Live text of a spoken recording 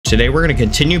Today we're going to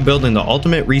continue building the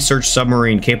ultimate research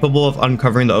submarine capable of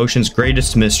uncovering the ocean's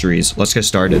greatest mysteries. Let's get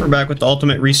started. We're back with the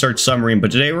ultimate research submarine,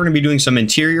 but today we're going to be doing some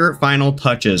interior final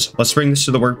touches. Let's bring this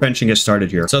to the workbench and get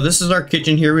started here. So this is our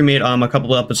kitchen here. We made a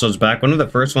couple of episodes back, one of the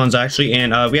first ones actually,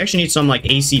 and we actually need some like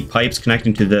AC pipes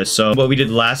connecting to this. So what we did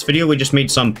last video, we just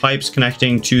made some pipes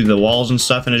connecting to the walls and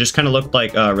stuff, and it just kind of looked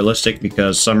like realistic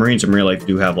because submarines in real life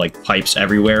do have like pipes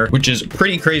everywhere, which is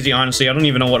pretty crazy, honestly. I don't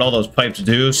even know what all those pipes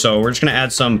do, so we're just going to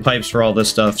add some pipes for all this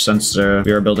stuff since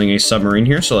we are building a submarine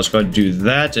here. So let's go ahead and do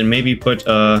that, and maybe put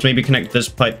maybe connect this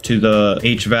pipe to the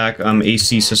HVAC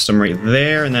AC system right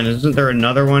there. And then isn't there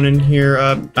another one in here?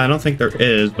 I don't think there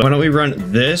is, but why don't we run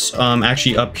this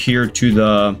actually up here to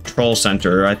the control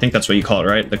center? I think that's what you call it,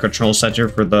 right? The control center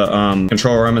for the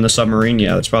control room in the submarine.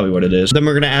 Yeah, that's probably what it is. Then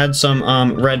we're gonna add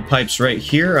some red pipes right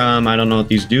here. I don't know what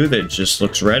these do. That just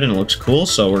looks red and it looks cool,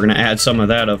 so we're gonna add some of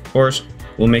that. Of course,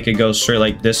 we'll make it go straight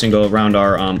like this and go around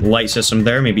our light system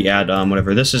there. Maybe add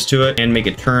whatever this is to it and make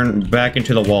it turn back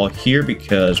into the wall here,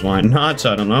 because why not?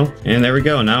 I don't know. And there we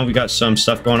go. Now we got some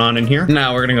stuff going on in here.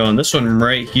 Now we're gonna go on this one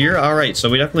right here. All right, so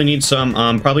we definitely need some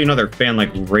probably another fan like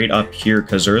right up here,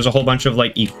 because there is a whole bunch of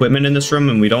like equipment in this room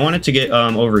and we don't want it to get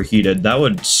overheated. That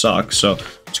would suck. So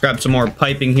let's grab some more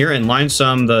piping here and line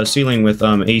the ceiling with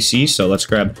AC. So let's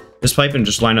grab this pipe and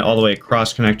just line it all the way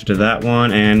across, connected to that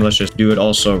one, and let's just do it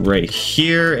also right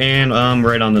here and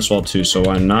right on this wall too, so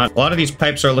why not? A lot of these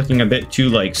pipes are looking a bit too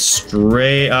like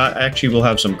straight. Actually, we'll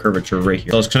have some curvature right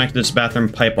here. So let's connect this bathroom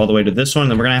pipe all the way to this one.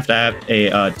 Then we're gonna have to add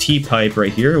a T pipe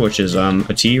right here, which is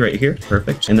a T right here.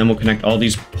 Perfect. And then we'll connect all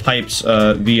these pipes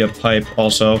via pipe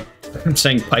also. I'm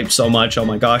saying pipe so much. Oh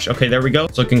my gosh. Okay, there we go.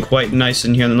 It's looking quite nice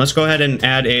in here. And then let's go ahead and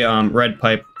add a red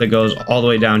pipe that goes all the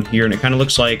way down here, and it kind of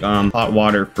looks like hot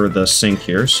water for the sink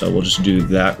here. So we'll just do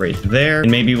that right there, and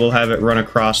maybe we'll have it run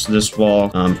across this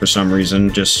wall for some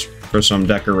reason, just for some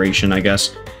decoration, I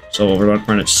guess. So we'll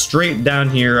run it straight down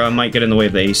here. Might get in the way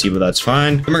of the AC, but that's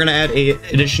fine. Then we're gonna add a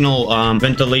additional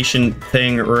ventilation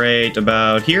thing right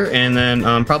about here, and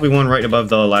then probably one right above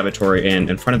the lavatory and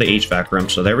in front of the HVAC room.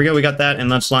 So there we go, we got that, and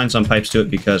let's line some pipes to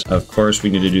it because of course we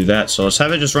need to do that. So let's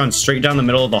have it just run straight down the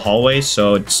middle of the hallway,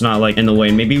 so it's not like in the way.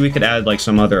 Maybe we could add like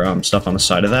some other stuff on the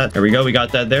side of that. There we go, we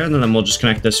got that there, and then we'll just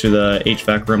connect this to the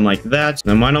HVAC room like that.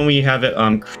 Then why don't we have it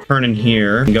turn in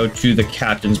here and go to the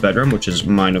captain's bedroom, which is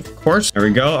mine, of course. There we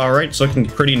go. All right, it's looking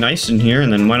pretty nice in here.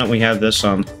 And then why don't we have this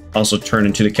also turn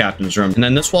into the captain's room. And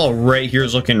then this wall right here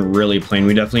is looking really plain.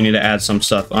 We definitely need to add some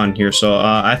stuff on here. So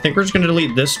I think we're just going to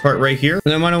delete this part right here.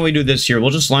 And then why don't we do this here?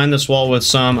 We'll just line this wall with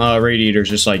some radiators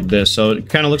just like this. So it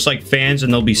kind of looks like fans,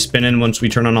 and they'll be spinning once we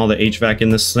turn on all the HVAC in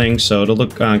this thing. So it'll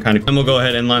look kind of... And we'll go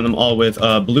ahead and line them all with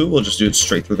blue. We'll just do it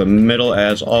straight through the middle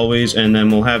as always. And then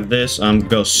we'll have this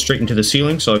go straight into the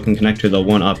ceiling so it can connect to the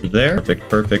one up there. Perfect,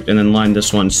 perfect. And then line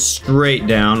this one straight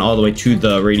down all the way to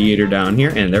the radiator down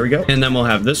here. And there we go. And then we'll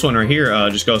have this one right here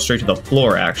just go straight to the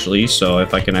floor actually. So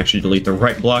if I can actually delete the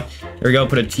right block, there we go,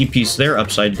 put a T-piece there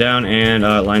upside down and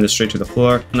line this straight to the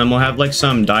floor. And then we'll have like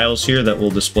some dials here that will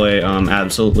display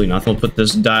absolutely nothing. We'll put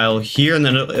this dial here, and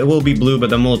then it will be blue, but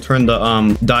then we'll turn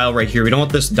the dial right here. We don't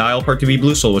want this dial part to be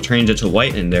blue, so we'll change it to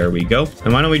white, and there we go.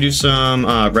 And why don't we do some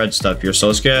red stuff here? So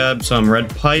let's grab some red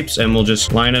pipes and we'll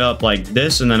just line it up like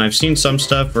this. And then I've seen some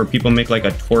stuff where people make like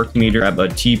a torque meter. Grab a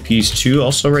T-piece too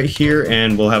also right here,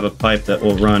 and we'll have a pipe that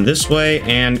will run this way,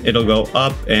 and it'll go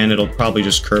up, and it'll probably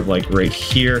just curve like right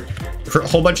here. A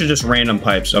whole bunch of just random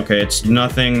pipes. Okay, it's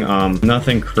nothing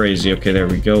nothing crazy. Okay, there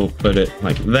we go. We'll put it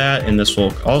like that, and this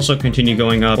will also continue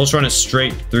going up. We'll just run it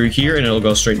straight through here, and it'll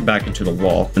go straight back into the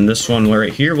wall. And this one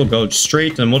right here will go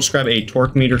straight, and we'll just grab a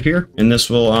torque meter here, and this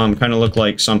will kind of look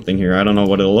like something here. I don't know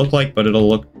what it'll look like, but it'll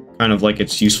look kind of like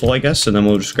it's useful, I guess. And then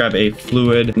we'll just grab a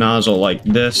fluid nozzle like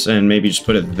this and maybe just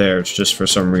put it there. It's just for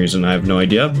some reason, I have no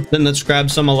idea. Then let's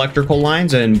grab some electrical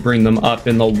lines and bring them up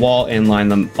in the wall and line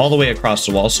them all the way across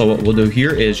the wall. So what we'll do here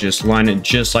is just line it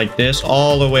just like this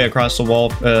all the way across the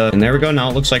wall, and there we go. Now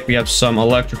it looks like we have some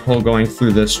electrical going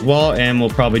through this wall, and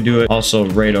we'll probably do it also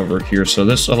right over here. So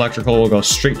this electrical will go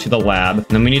straight to the lab, and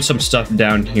then we need some stuff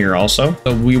down here also.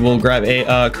 So we will grab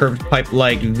a curved pipe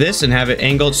like this and have it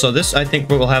angled. So this, I think,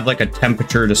 we'll have like a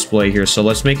temperature display here. So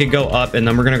let's make it go up, and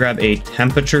then we're going to grab a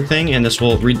temperature thing, and this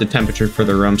will read the temperature for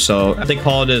the room. So they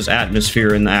call it as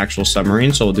atmosphere in the actual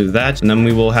submarine. So we'll do that. And then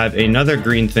we will have another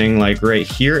green thing like right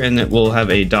here, and it will have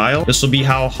a dial. This will be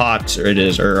how hot it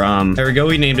is, or there we go.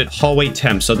 We named it hallway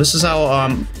temp. So this is how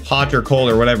hot or cold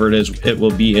or whatever it is, it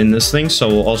will be in this thing. So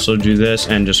we'll also do this,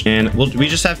 and we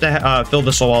just have to fill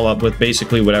this all up with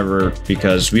basically whatever,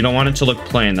 because we don't want it to look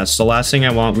plain. That's the last thing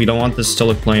I want. We don't want this to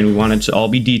look plain. We want it to all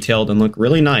be detailed detailed and look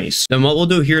really nice. Then what we'll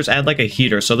do here is add like a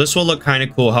heater. So this will look kind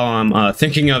of cool how I'm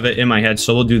thinking of it in my head.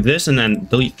 So we'll do this and then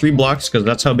delete 3 blocks because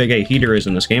that's how big a heater is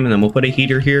in this game. And then we'll put a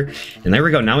heater here. And there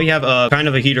we go. Now we have a kind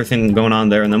of a heater thing going on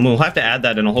there. And then we'll have to add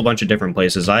that in a whole bunch of different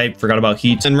places. I forgot about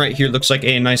heat. And right here looks like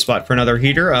a nice spot for another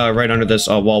heater right under this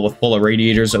wall with full of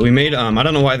radiators that we made. I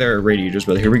don't know why they're radiators,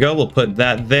 but here we go. We'll put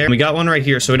that there. We got one right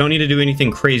here, so we don't need to do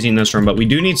anything crazy in this room, but we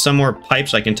do need some more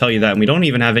pipes, I can tell you that. And we don't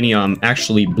even have any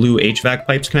actually blue HVAC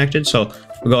pipes connected, so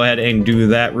we'll go ahead and do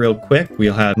that real quick.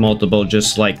 We'll have multiple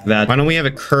just like that. Why don't we have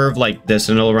a curve like this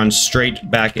and it'll run straight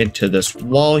back into this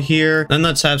wall here. Then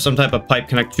let's have some type of pipe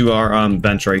connect to our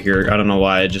bench right here. I don't know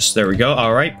why, there we go.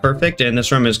 All right, perfect. And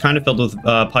this room is kind of filled with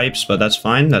pipes, but that's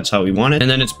fine. That's how we want it. And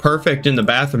then it's perfect in the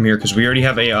bathroom here because we already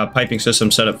have a piping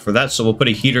system set up for that. So we'll put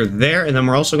a heater there, and then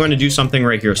we're also going to do something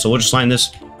right here. So we'll just line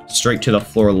this straight to the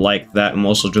floor like that, and we'll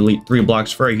also delete 3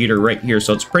 blocks for a heater right here.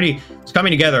 So it's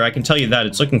coming together, I can tell you that.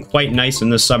 It's looking quite nice in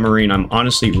this submarine. I'm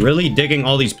honestly really digging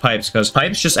all these pipes because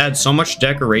pipes just add so much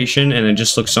decoration and it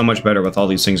just looks so much better with all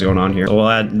these things going on here. So we'll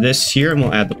add this here and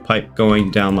we'll add the pipe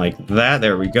going down like that.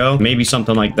 There we go. Maybe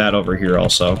something like that over here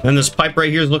also. And this pipe right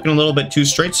here is looking a little bit too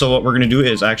straight, so what we're going to do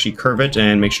is actually curve it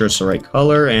and make sure it's the right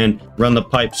color and run the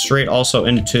pipe straight also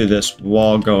into this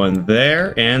wall going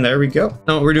there, and there we go.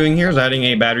 Now what we're doing here is adding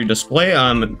a battery display.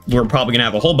 We're probably gonna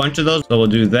have a whole bunch of those, so we'll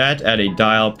do that. Add a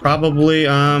dial, probably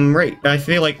right, I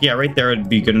feel like, yeah, right there would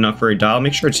be good enough for a dial.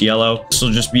 Make sure it's yellow. This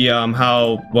will just be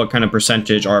what kind of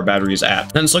percentage our battery is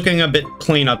at. Then it's looking a bit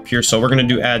plain up here, so we're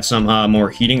gonna add some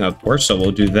more heating, of course. So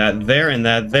we'll do that there and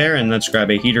that there, and let's grab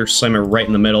a heater, slam it right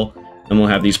in the middle. And we'll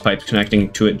have these pipes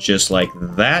connecting to it just like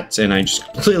that. And I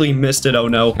just completely missed it. Oh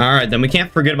no. All right, then we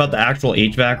can't forget about the actual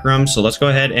HVAC room. So let's go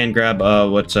ahead and grab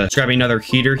let's grab another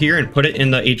heater here and put it in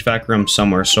the HVAC room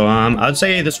somewhere. So I'd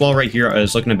say this wall right here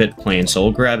is looking a bit plain. So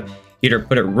we'll grab heater,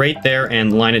 put it right there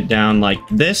and line it down like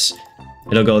this.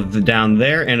 It'll go down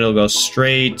there and it'll go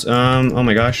straight. Oh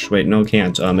my gosh, wait, no,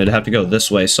 can't. It'd have to go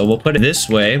this way. So we'll put it this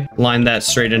way, line that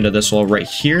straight into this wall right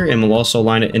here. And we'll also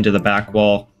line it into the back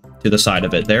wall to the side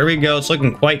of it. There we go. It's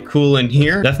looking quite cool in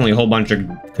here. Definitely a whole bunch of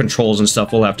controls and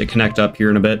stuff we'll have to connect up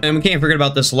here in a bit. And we can't forget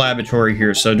about this laboratory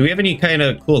here. So do we have any kind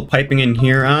of cool piping in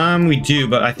here? We do,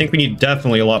 but I think we need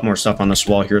definitely a lot more stuff on this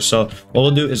wall here. So what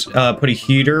we'll do is put a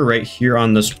heater right here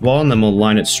on this wall, and then we'll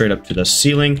line it straight up to the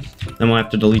ceiling. Then we'll have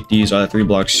to delete these 3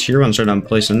 blocks here once we're done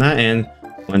placing that, and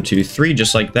 1, 2, 3,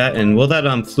 just like that. And will that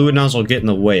fluid nozzle get in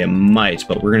the way? It might,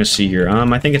 but we're gonna see here.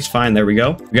 I think it's fine. There we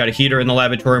go. We got a heater in the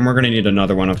laboratory, and we're gonna need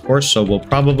another one, of course. So we'll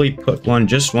probably put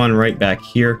just one right back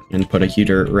here and put a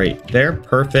heater right there.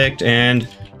 Perfect. And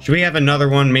should we have another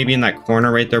one maybe in that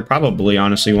corner right there? Probably,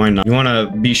 honestly, why not? You want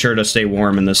to be sure to stay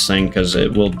warm in this thing because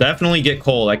it will definitely get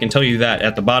cold. I can tell you that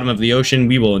at the bottom of the ocean,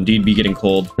 we will indeed be getting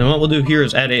cold. And what we'll do here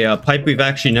is add a pipe we've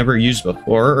actually never used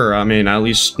before, or I mean, at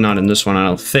least not in this one, I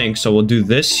don't think. So we'll do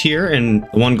this here, and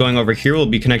the one going over here will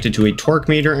be connected to a torque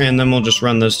meter, and then we'll just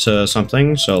run this to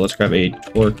something. So let's grab a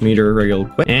torque meter real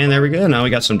quick, and there we go. Now we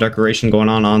got some decoration going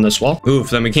on this wall. Oof,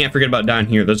 then we can't forget about down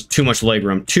here. There's too much leg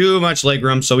room,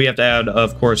 so we have to add,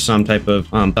 of course, some type of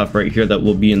stuff right here that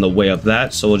will be in the way of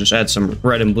that. So we'll just add some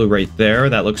red and blue right there.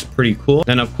 That looks pretty cool.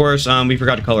 And of course, we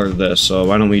forgot to color this. So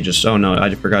why don't we just, oh no,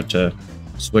 I forgot to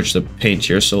switch the paint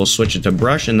here. So we'll switch it to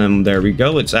brush, and then there we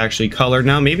go. It's actually colored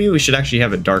now. Maybe we should actually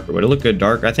have it darker. Would it look good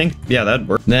dark? I think, yeah, that'd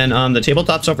work. Then the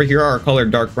tabletops over here are colored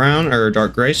dark brown or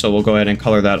dark gray. So we'll go ahead and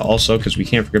color that also because we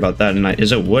can't forget about that. And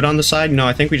is it wood on the side? No,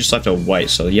 I think we just left it white.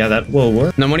 So yeah, that will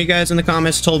work. Now, one of you guys in the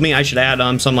comments told me I should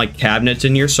add some like cabinets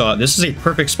in here. So this is a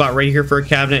perfect spot right here for a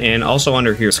cabinet, and also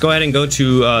under here. Let's go ahead and go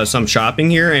to some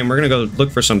shopping here, and we're gonna go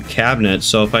look for some cabinets.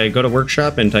 So if I go to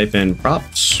workshop and type in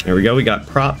props, there we go. We got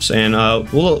props, and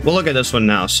we'll look at this one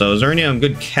now. So is there any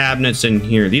good cabinets in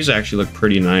here? These actually look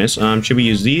pretty nice. Should we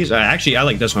use these? Actually, I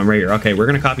like this one right here. Okay, we're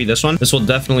gonna copy this one. This will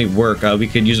definitely work. We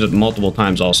could use it multiple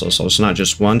times also, so it's not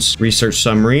just once. Research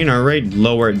submarine. All right,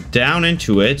 lower it down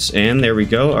into it, and there we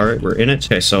go. All right, we're in it.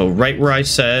 Okay, so right where I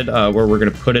said where we're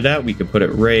gonna put it at, we could put it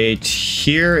right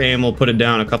here, and we'll put it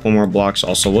down a couple more blocks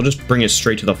also. We'll just bring it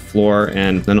straight to the floor,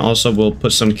 and then also we'll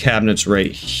put some cabinets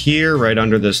right here, right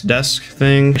under this desk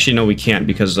thing. Actually, no, we can't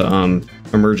because the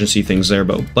emergency things there,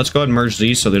 but let's go ahead and merge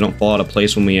these so they don't fall out of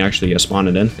place when we actually spawn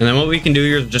it in. And then what we can do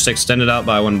here is just extend it out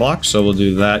by 1 block. So we'll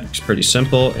do that. It's pretty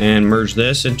simple, and merge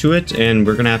this into it, and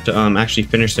we're gonna have to actually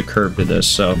finish the curve to this.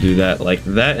 So do that like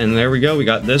that, and there we go. We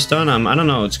got this done. I don't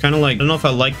know, it's kind of like, I don't know if I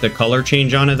like the color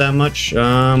change on it that much.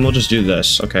 We'll just do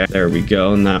this. Okay, there we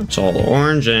go, and that's all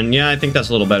orange, and yeah, I think that's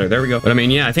a little better. There we go. But I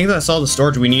mean, yeah, I think that's all the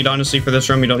storage we need, honestly, for this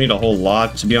room. We don't need a whole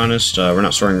lot, to be honest. We're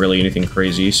not storing really anything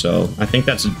crazy, so I think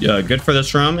that's good for this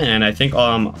this room, and I think a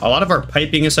lot of our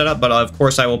piping is set up, but of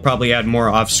course I will probably add more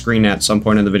off screen at some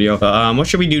point in the video. What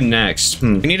should we do next?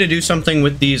 We need to do something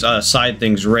with these side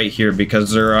things right here,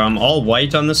 because they're all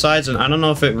white on the sides, and I don't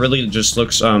know if it really just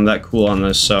looks that cool on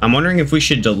this. So I'm wondering if we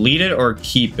should delete it or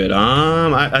keep it.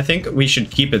 I think we should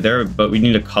keep it there, but we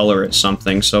need to color it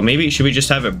something. So maybe should we just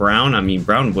have it brown? I mean,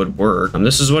 brown would work.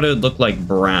 This is what it would look like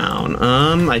brown.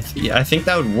 I think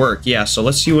that would work. Yeah, so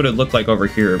let's see what it looked like over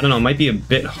here. I don't know, it might be a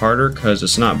bit harder because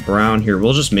it's not brown here.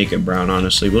 We'll just make it brown,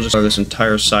 honestly. We'll just color this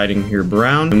entire siding here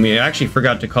brown, and we actually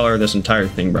forgot to color this entire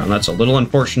thing brown. That's a little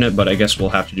unfortunate, but I guess we'll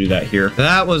have to do that here.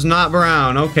 That was not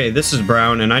brown. Okay, this is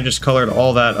brown, and I just colored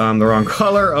all that the wrong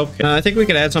color. Okay, I think we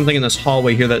could add something in this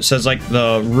hallway here that says like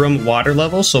the room water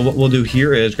level. So what we'll do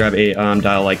here is grab a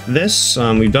dial like this.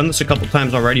 We've done this a couple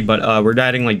times already, but we're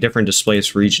adding like different displays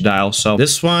for each dial. So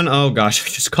this one, oh gosh, I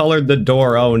just colored the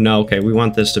door. Oh no. Okay, we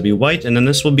want this to be white, and then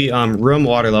this will be room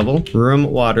water level,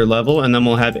 and then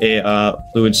we'll have a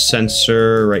fluid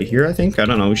sensor right here. I think, I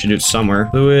don't know, we should do it somewhere.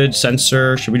 Fluid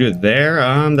sensor, should we do it there?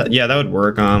 Yeah, that would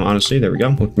work. Honestly, there we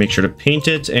go. We'll make sure to paint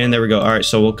it, and there we go. All right,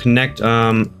 so we'll connect.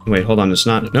 Wait, hold on, it's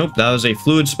not. Nope, that was a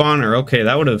fluid spawner. Okay,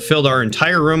 that would have filled our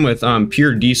entire room with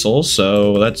pure diesel,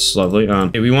 so that's lovely.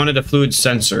 Okay, we wanted a fluid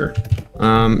sensor.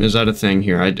 Is that a thing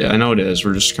here? I know it is.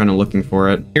 We're just kind of looking for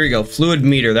it. Here we go. Fluid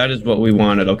meter. That is what we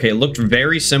wanted. Okay, it looked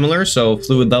very similar. So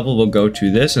fluid level will go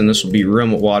to this, and this will be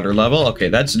room water level. Okay,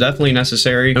 that's definitely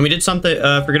necessary. And we did something,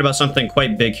 forget about something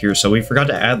quite big here. So we forgot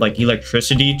to add like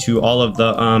electricity to all of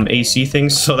the AC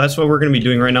things. So that's what we're going to be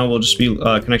doing right now. We'll just be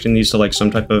connecting these to like some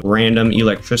type of random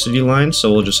electricity line.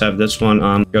 So we'll just have this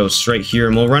one go straight here,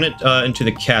 and we'll run it into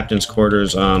the captain's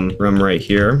quarters room right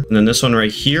here. And then this one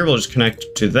right here, we'll just connect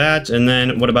to that. And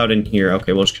then what about in here?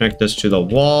 Okay, we'll just connect this to the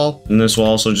wall, and this will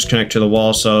also just connect to the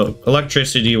wall. So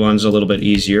electricity one's a little bit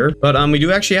easier, but we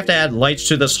do actually have to add lights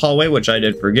to this hallway, which I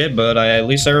did forget, but at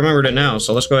least I remembered it now.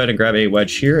 So let's go ahead and grab a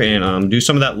wedge here and do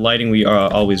some of that lighting we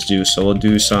always do. So we'll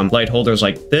do some light holders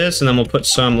like this, and then we'll put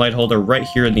some light holder right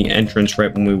here in the entrance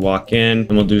right when we walk in,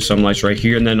 and we'll do some lights right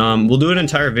here, and then we'll do an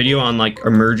entire video on like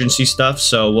emergency stuff.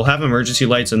 So we'll have emergency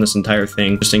lights in this entire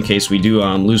thing just in case we do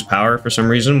lose power for some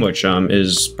reason, which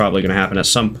is probably gonna happen at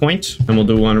some point. And we'll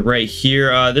do one right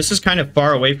here. This is kind of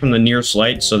far away from the nearest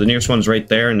light, so the nearest one's right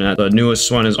there, and the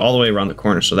newest one is all the way around the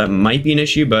corner, so that might be an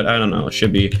issue, but I don't know, it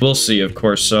should be. We'll see, of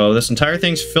course. So this entire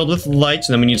thing's filled with lights,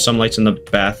 and then we need some lights in the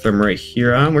bathroom right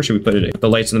here. Where should we put it? The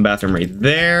lights in the bathroom right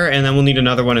there, and then we'll need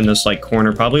another one in this like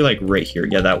corner, probably like right here.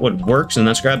 Yeah, that would work. And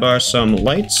let's grab some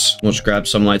lights. We'll just grab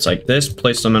some lights like this,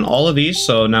 place them in all of these,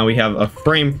 so now we have a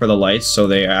frame for the lights, so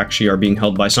they actually are being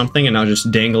held by something and now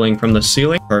just dangling from the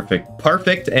ceiling.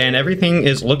 Perfect, and everything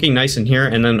is looking nice in here.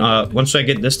 And then once I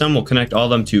get this done, we'll connect all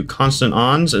of them to constant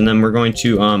ons, and then we're going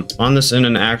to on this in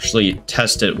and actually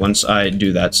test it once I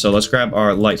do that. So let's grab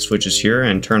our light switches here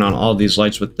and turn on all these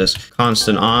lights with this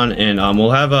constant on, and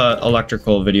we'll have a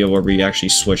electrical video where we actually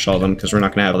switch all of them, because we're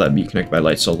not gonna have that be connected by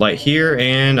lights. So light here,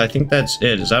 and I think that's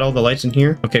it. Is that all the lights in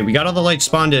here? Okay, we got all the lights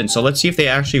spawned in, so let's see if they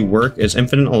actually work. Is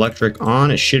infinite electric on?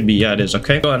 It should be. Yeah, it is.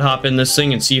 Okay, go ahead, hop in this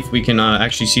thing and see if we can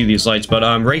actually see these lights. But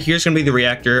right here is gonna be the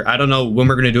reactor. I don't know when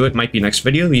we're gonna do it. Might be next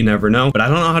video, you never know. But I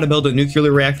don't know how to build a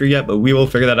nuclear reactor yet, but we will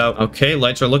figure that out. Okay,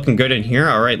 lights are looking good in here.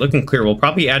 All right, looking clear. We'll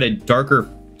probably add a darker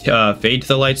fade to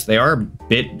the lights. They are a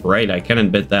bit bright. I can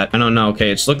admit that. I don't know. Okay,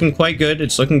 it's looking quite good.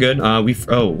 It's looking good. Oh,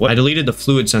 what? I deleted the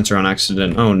fluid sensor on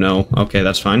accident. Oh no. Okay,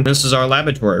 that's fine. This is our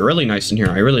laboratory. Really nice in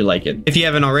here. I really like it. If you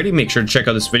haven't already, make sure to check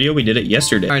out this video. We did it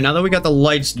yesterday. All right, now that we got the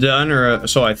lights done, or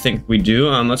so I think we do,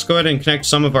 let's go ahead and connect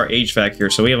some of our HVAC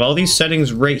here. So we have all these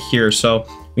settings right here. So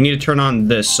we need to turn on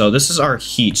this. So this is our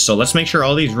heat. So let's make sure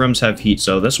all these rooms have heat.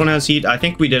 So this one has heat. I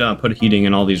think we did put heating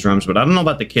in all these rooms, but I don't know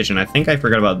about the kitchen. I think I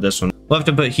forgot about this one. We'll have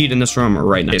to put heat in this room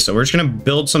right now. Okay, so we're just gonna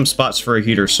build some spots for a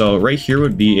heater. So right here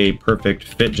would be a perfect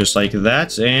fit, just like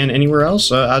that. And anywhere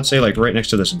else, I'd say like right next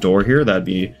to this door here, that'd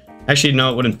be... Actually,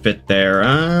 no, it wouldn't fit there.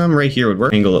 Right here would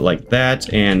work. Angle it like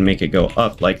that and make it go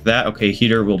up like that. Okay,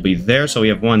 heater will be there. So we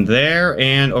have one there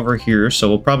and over here. So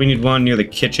we'll probably need one near the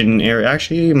kitchen area.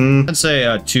 Actually, I'd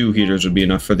say 2 heaters would be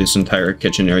enough for this entire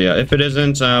kitchen area. If it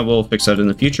isn't, we'll fix that in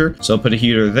the future. So I'll put a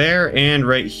heater there and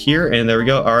right here, and there we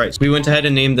go. All right, so we went ahead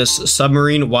and named this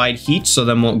submarine wide heat. So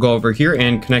then we'll go over here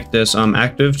and connect this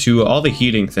active to all the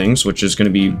heating things, which is going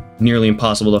to be nearly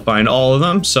impossible to find all of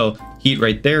them. So heat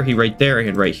right there, heat right there,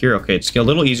 and right here. Okay, it's a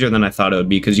little easier than I thought it would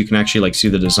be because you can actually like see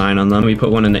the design on them. We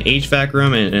put one in the HVAC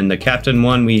room, and the captain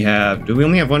one we have. Do we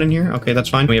only have one in here? Okay, that's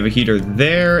fine. We have a heater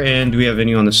there, and do we have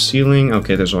any on the ceiling?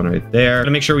 Okay, there's one right there.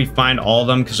 Gotta make sure we find all of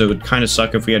them because it would kind of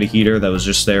suck if we had a heater that was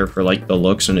just there for like the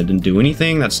looks and it didn't do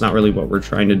anything. That's not really what we're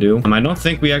trying to do. I don't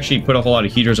think we actually put a whole lot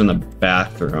of heaters in the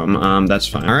bathroom. That's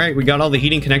fine. All right, we got all the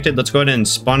heating connected. Let's go ahead and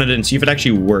spawn it in and see if it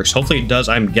actually works. Hopefully it does.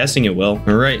 I'm guessing it will.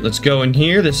 All right, let's go in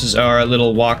here. This is our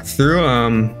little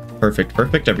walkthrough.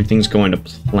 Perfect. Everything's going to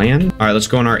plan. All right, let's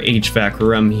go in our HVAC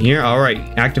room here. All right,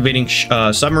 activating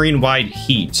submarine-wide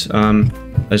heat.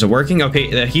 Is it working?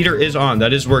 Okay, the heater is on.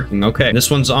 That is working. Okay, this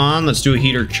one's on. Let's do a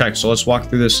heater check. So let's walk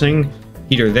through this thing.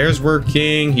 Heater there's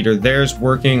working. Heater there's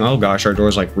working. Oh gosh, our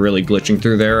door's like really glitching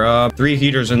through there. 3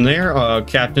 heaters in there.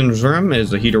 Captain's room.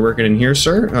 Is the heater working in here,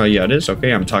 sir? Yeah, it is.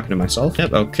 Okay, I'm talking to myself.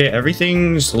 Yep, okay,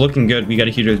 everything's looking good. We got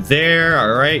a heater there.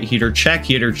 All right, heater check,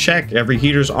 heater check. Every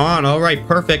heater's on. All right,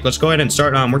 perfect. Let's go ahead and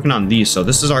start working on these. So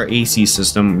this is our AC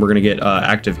system. We're gonna get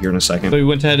active here in a second. So we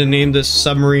went ahead and named this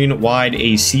submarine wide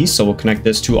AC. So we'll connect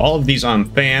this to all of these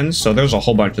fans. So there's a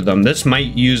whole bunch of them. This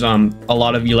might use a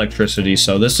lot of electricity.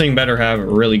 So this thing better have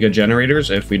really good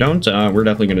generators. If we don't, we're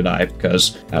definitely gonna die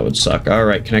because that would suck. All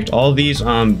right, connect all these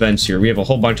vents here. We have a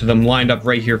whole bunch of them lined up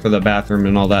right here for the bathroom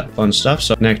and all that fun stuff.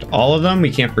 So connect all of them. We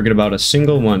can't forget about a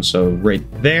single one. So right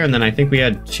there, and then I think we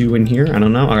had 2 in here. I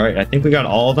don't know. All right, I think we got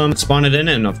all of them. Spawn it in,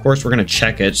 and of course we're gonna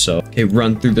check it. So okay,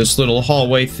 run through this little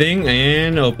hallway thing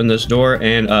and open this door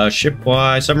and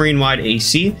ship-wide, submarine-wide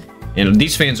AC. And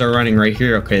these fans are running right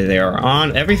here. Okay, they are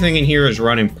on. Everything in here is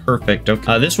running perfect.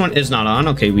 Okay, this one is not on.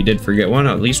 Okay, we did forget one.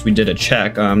 At least we did a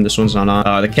check. This one's not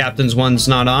on. The captain's one's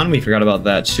not on. We forgot about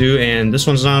that too. And this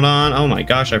one's not on. Oh my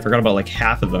gosh, I forgot about like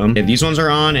half of them. Okay, these ones are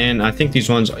on, and I think these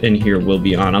ones in here will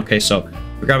be on. Okay, so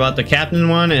forgot about the captain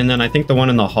one, and then I think the one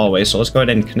in the hallway. So let's go ahead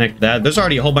and connect that. There's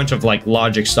already a whole bunch of like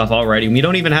logic stuff already. We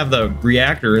don't even have the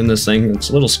reactor in this thing.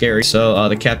 It's a little scary. So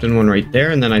the captain one right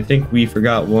there, and then I think we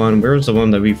forgot one. Where was the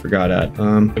one that we forgot at?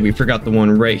 We forgot the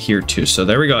one right here too. So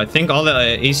there we go. I think all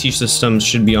the AC systems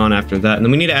should be on after that. And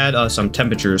then we need to add some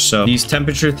temperatures. So these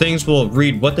temperature things will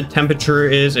read what the temperature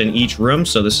is in each room.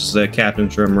 So this is the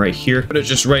captain's room right here. Put it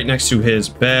just right next to his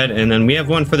bed. And then we have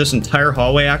one for this entire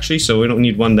hallway actually. So we don't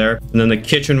need one there. And then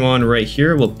the kitchen one right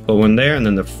here, we'll put one there, and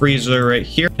then the freezer right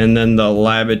here, and then the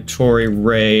laboratory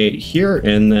right here,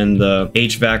 and then the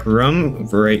HVAC room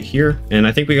right here. And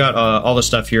I think we got all the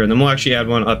stuff here, and then we'll actually add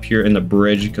one up here in the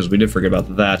bridge because we did forget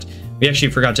about that. We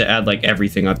actually forgot to add like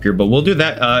everything up here, but we'll do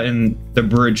that in the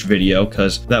bridge video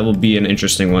because that will be an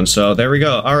interesting one. So there we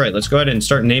go. All right, let's go ahead and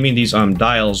start naming these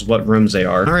dials what rooms they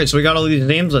are. All right, so we got all these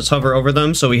names. Let's hover over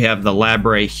them. So we have the lab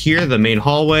right here, the main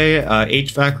hallway,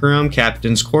 HVAC room,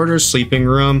 captain's quarters, sleeping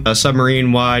room,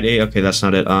 submarine wide. Okay, that's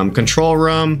not it. Control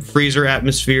room, freezer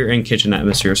atmosphere, and kitchen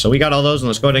atmosphere. So we got all those, and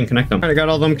let's go ahead and connect them. All right, I got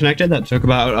all of them connected. That took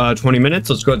about 20 minutes.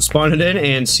 Let's go ahead and spawn it in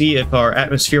and see if our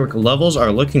atmospheric levels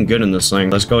are looking good in this thing.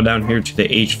 Let's go down here to the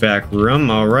HVAC room.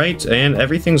 All right, and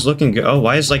everything's looking good. Oh,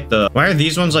 why are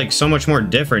these ones like so much more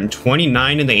different?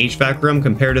 29 in the HVAC room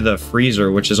compared to the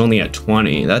freezer, which is only at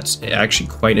 20. That's actually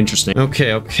quite interesting.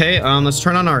 Okay, let's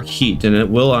turn on our heat, and it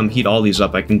will heat all these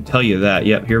up. I can tell you that.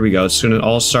 Yep, here we go. Soon it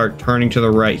all start turning to the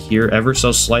right here ever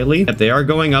so slightly. If they are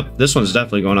going up, this one's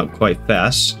definitely going up quite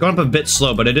fast. Going up a bit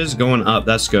slow, but it is going up.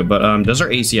 That's good. But does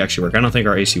our AC actually work? I don't think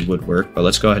our AC would work, but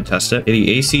let's go ahead and test it.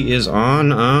 The AC is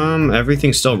on.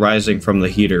 Everything's still rising from the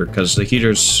heater because the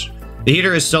heater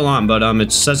is still on, but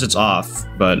it says it's off.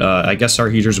 But I guess our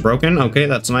heater's broken. Okay,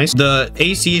 that's nice. The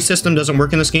AC system doesn't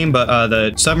work in this game, but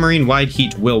the submarine wide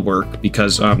heat will work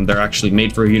because they're actually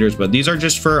made for heaters. But these are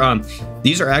just for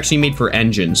these are actually made for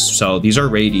engines. So these are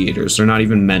radiators. They're not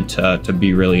even meant to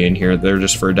be really in here. They're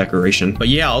just for decoration. But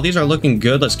yeah, all these are looking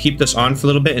good. Let's keep this on for a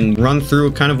little bit and run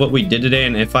through kind of what we did today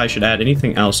and if I should add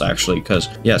anything else actually. Because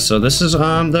yeah, so this is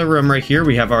the room right here.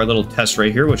 We have our little test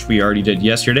right here, which we already did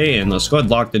yesterday. And let's go ahead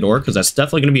and lock the door because that's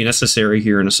definitely going to be necessary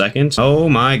here in a second. Oh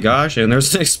my gosh, and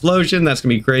there's an explosion. That's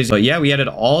gonna be crazy. But yeah, we added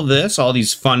all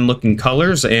these fun looking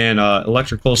colors and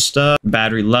electrical stuff,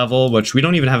 battery level, which we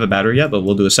don't even have a battery yet, but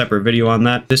we'll do a separate video on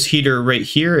that. This heater right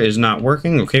here is not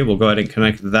working. Okay, we'll go ahead and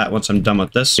connect that once I'm done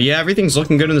with this. But yeah, everything's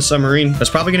looking good in the submarine. That's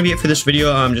probably gonna be it for this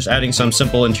video. I'm just adding some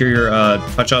simple interior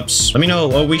touch-ups. Let me know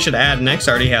what we should add next.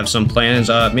 I already have some plans.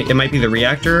 It might be the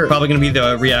reactor. Probably gonna be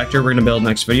the reactor we're gonna build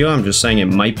next video. I'm just saying it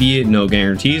might be, no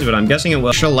guarantees, but I'm guessing it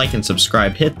will. Like and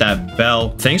subscribe, hit that bell.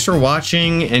 Thanks for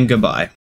watching and goodbye.